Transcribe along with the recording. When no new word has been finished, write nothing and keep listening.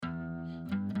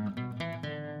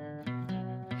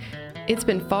It's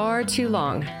been far too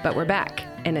long, but we're back,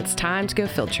 and it's time to go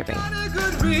field tripping. Got a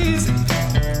good reason for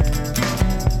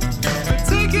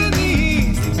taking the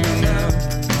easy way out.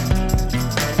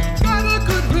 Got a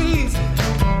good reason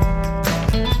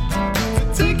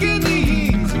for taking the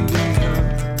easy way out.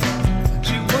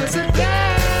 She was a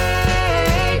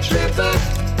day tripper,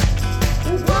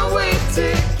 a one-way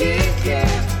ticket,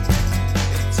 yeah.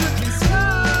 It took me so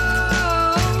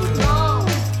long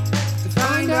to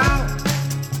find out,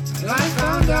 and I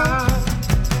found out.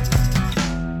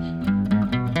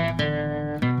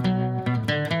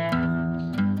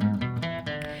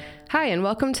 Hi, and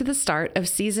welcome to the start of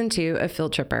Season 2 of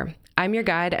Field Tripper. I'm your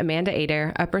guide, Amanda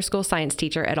Adair, upper school science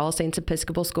teacher at All Saints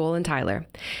Episcopal School in Tyler.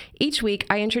 Each week,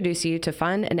 I introduce you to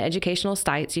fun and educational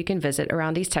sites you can visit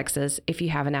around East Texas if you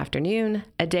have an afternoon,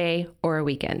 a day, or a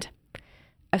weekend.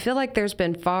 I feel like there's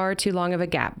been far too long of a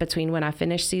gap between when I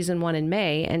finished Season 1 in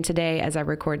May and today as I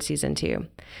record Season 2.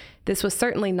 This was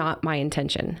certainly not my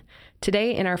intention.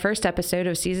 Today, in our first episode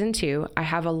of Season 2, I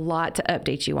have a lot to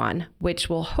update you on, which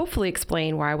will hopefully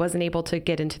explain why I wasn't able to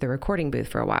get into the recording booth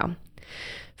for a while.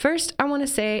 First, I want to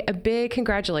say a big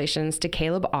congratulations to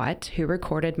Caleb Ott, who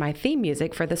recorded my theme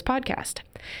music for this podcast.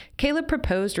 Caleb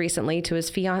proposed recently to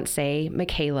his fiancée,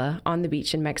 Michaela, on the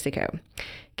beach in Mexico.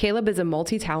 Caleb is a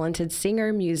multi-talented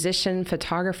singer, musician,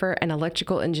 photographer, and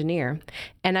electrical engineer,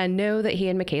 and I know that he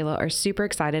and Michaela are super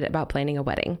excited about planning a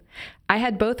wedding. I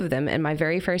had both of them in my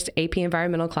very first AP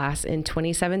Environmental class in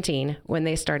 2017 when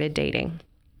they started dating.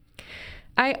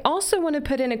 I also want to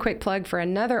put in a quick plug for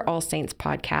another All Saints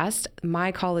podcast,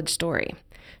 My College Story.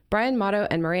 Brian Motto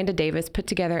and Miranda Davis put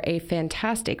together a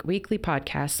fantastic weekly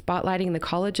podcast spotlighting the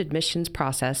college admissions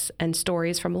process and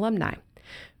stories from alumni.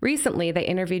 Recently, they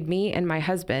interviewed me and my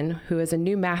husband, who is a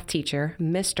new math teacher,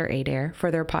 Mr. Adair,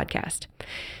 for their podcast.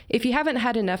 If you haven't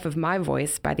had enough of my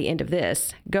voice by the end of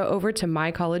this, go over to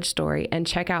My College Story and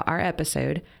check out our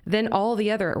episode, then all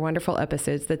the other wonderful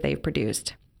episodes that they've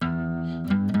produced.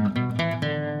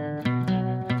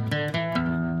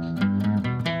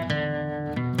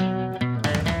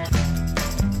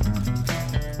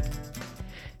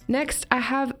 Next, I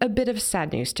have a bit of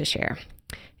sad news to share.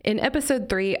 In episode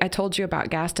 3, I told you about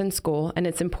Gaston School and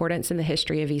its importance in the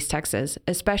history of East Texas,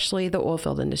 especially the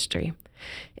oilfield industry.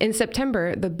 In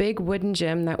September, the big wooden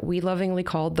gym that we lovingly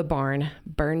called the barn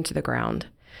burned to the ground.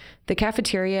 The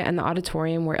cafeteria and the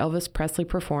auditorium where Elvis Presley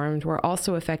performed were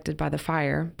also affected by the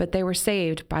fire, but they were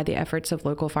saved by the efforts of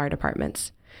local fire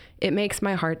departments. It makes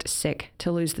my heart sick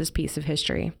to lose this piece of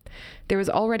history. There was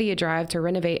already a drive to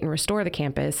renovate and restore the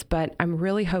campus, but I'm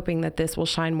really hoping that this will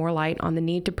shine more light on the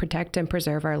need to protect and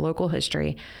preserve our local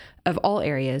history of all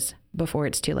areas before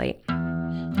it's too late.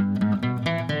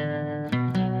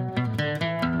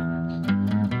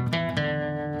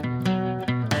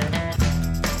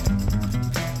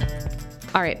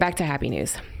 All right, back to happy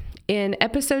news. In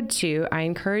episode 2, I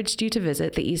encouraged you to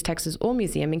visit the East Texas Oil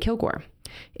Museum in Kilgore.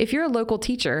 If you're a local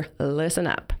teacher, listen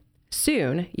up.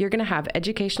 Soon, you're going to have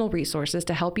educational resources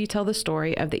to help you tell the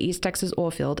story of the East Texas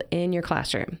oil field in your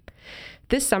classroom.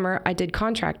 This summer, I did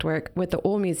contract work with the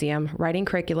Oil Museum, writing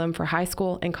curriculum for high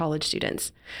school and college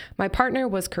students. My partner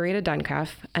was Corita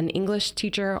Duncalf, an English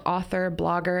teacher, author,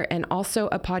 blogger, and also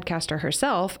a podcaster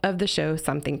herself of the show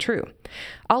Something True.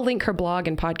 I'll link her blog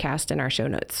and podcast in our show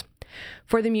notes.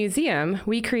 For the museum,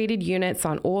 we created units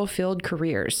on oil field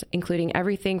careers, including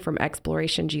everything from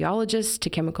exploration geologists to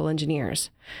chemical engineers.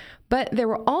 But there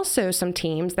were also some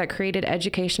teams that created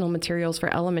educational materials for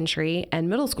elementary and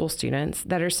middle school students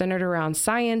that are centered around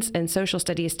science and social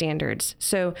studies standards.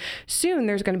 So soon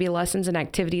there's going to be lessons and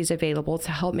activities available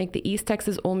to help make the East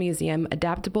Texas Oil Museum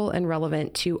adaptable and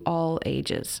relevant to all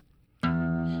ages.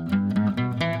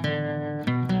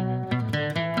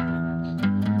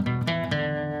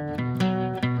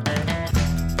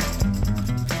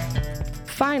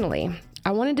 Finally, I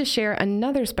wanted to share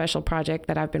another special project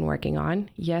that I've been working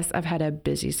on. Yes, I've had a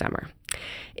busy summer.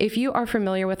 If you are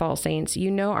familiar with All Saints,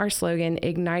 you know our slogan,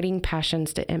 igniting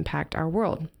passions to impact our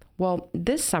world. Well,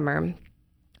 this summer,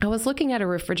 I was looking at a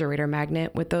refrigerator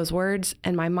magnet with those words,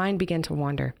 and my mind began to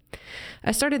wander.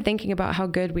 I started thinking about how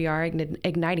good we are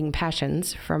igniting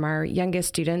passions, from our youngest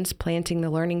students planting the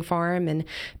learning farm and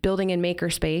building in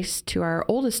makerspace to our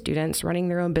oldest students running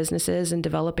their own businesses and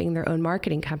developing their own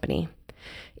marketing company.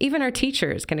 Even our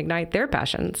teachers can ignite their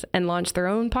passions and launch their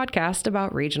own podcast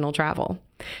about regional travel.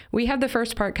 We have the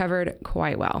first part covered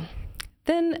quite well.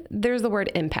 Then there's the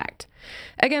word impact.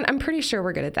 Again, I'm pretty sure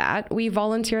we're good at that. We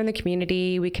volunteer in the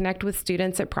community, we connect with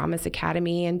students at Promise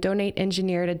Academy, and donate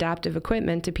engineered adaptive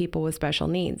equipment to people with special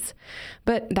needs.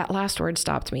 But that last word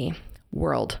stopped me.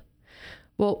 World.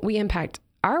 Well, we impact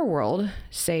our world,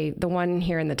 say the one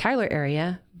here in the Tyler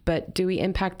area, but do we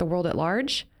impact the world at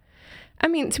large? I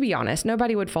mean, to be honest,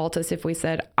 nobody would fault us if we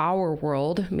said our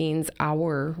world means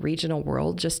our regional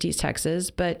world, just East Texas,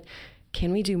 but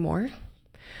can we do more?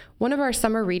 One of our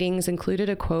summer readings included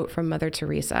a quote from Mother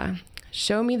Teresa: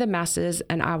 "Show me the masses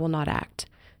and I will not act.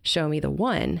 Show me the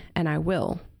one and I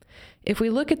will." If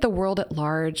we look at the world at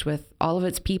large with all of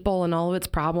its people and all of its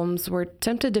problems, we're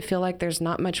tempted to feel like there's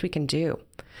not much we can do.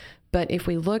 But if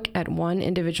we look at one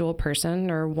individual person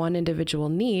or one individual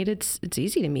need, it's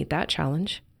easy to meet that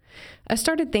challenge. I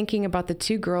started thinking about the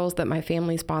 2 girls that my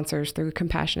family sponsors through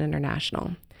Compassion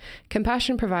International.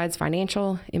 Compassion provides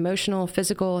financial, emotional,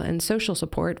 physical, and social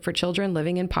support for children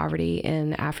living in poverty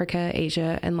in Africa,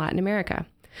 Asia, and Latin America.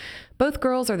 Both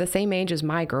girls are the same age as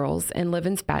my girls and live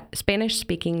in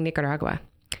Spanish-speaking Nicaragua.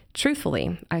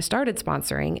 Truthfully, I started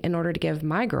sponsoring in order to give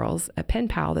my girls a pen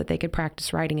pal that they could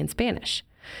practice writing in Spanish.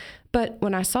 But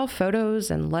when I saw photos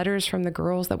and letters from the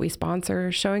girls that we sponsor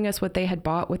showing us what they had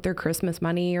bought with their Christmas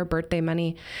money or birthday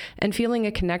money and feeling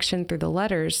a connection through the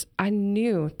letters, I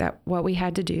knew that what we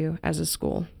had to do as a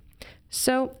school.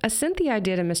 So I sent the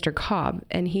idea to Mr. Cobb,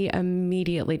 and he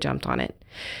immediately jumped on it.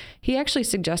 He actually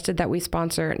suggested that we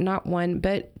sponsor not 1,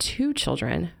 but 2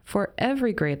 children for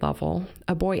every grade level,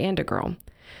 a boy and a girl.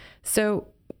 So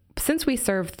since we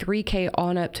serve 3K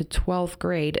on up to 12th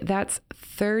grade, that's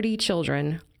 30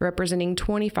 children representing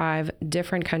 25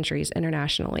 different countries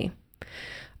internationally.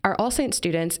 Our All Saints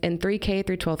students in 3K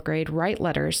through 12th grade write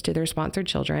letters to their sponsored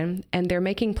children, and they're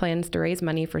making plans to raise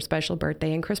money for special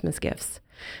birthday and Christmas gifts.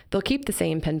 They'll keep the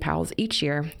same pen pals each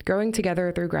year, growing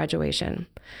together through graduation.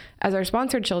 As our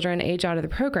sponsored children age out of the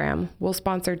program, we'll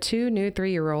sponsor 2 new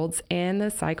 3-year-olds, and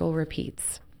the cycle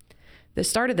repeats. The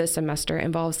start of this semester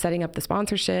involves setting up the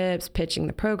sponsorships, pitching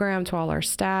the program to all our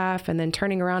staff, and then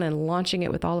turning around and launching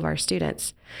it with all of our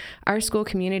students. Our school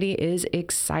community is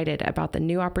excited about the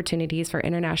new opportunities for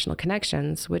international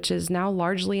connections, which is now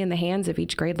largely in the hands of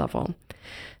each grade level.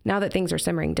 Now that things are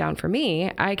simmering down for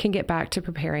me, I can get back to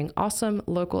preparing awesome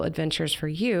local adventures for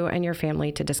you and your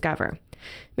family to discover.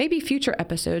 Maybe future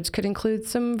episodes could include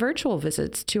some virtual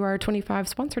visits to our 25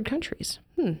 sponsored countries.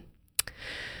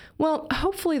 Well,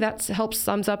 hopefully that helps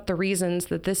sums up the reasons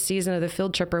that this season of the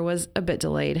Field Tripper was a bit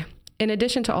delayed. In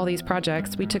addition to all these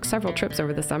projects, we took several trips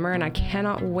over the summer, and I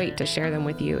cannot wait to share them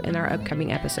with you in our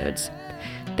upcoming episodes.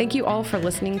 Thank you all for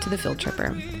listening to the Field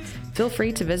Tripper. Feel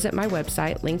free to visit my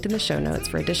website, linked in the show notes,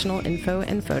 for additional info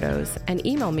and photos, and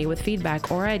email me with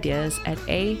feedback or ideas at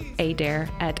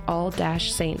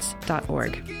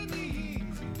aadair@all-saints.org.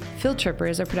 Field Tripper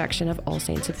is a production of All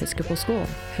Saints Episcopal School,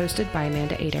 hosted by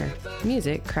Amanda Adair.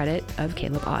 Music credit of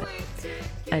Caleb Ott.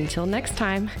 Until next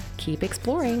time, keep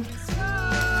exploring.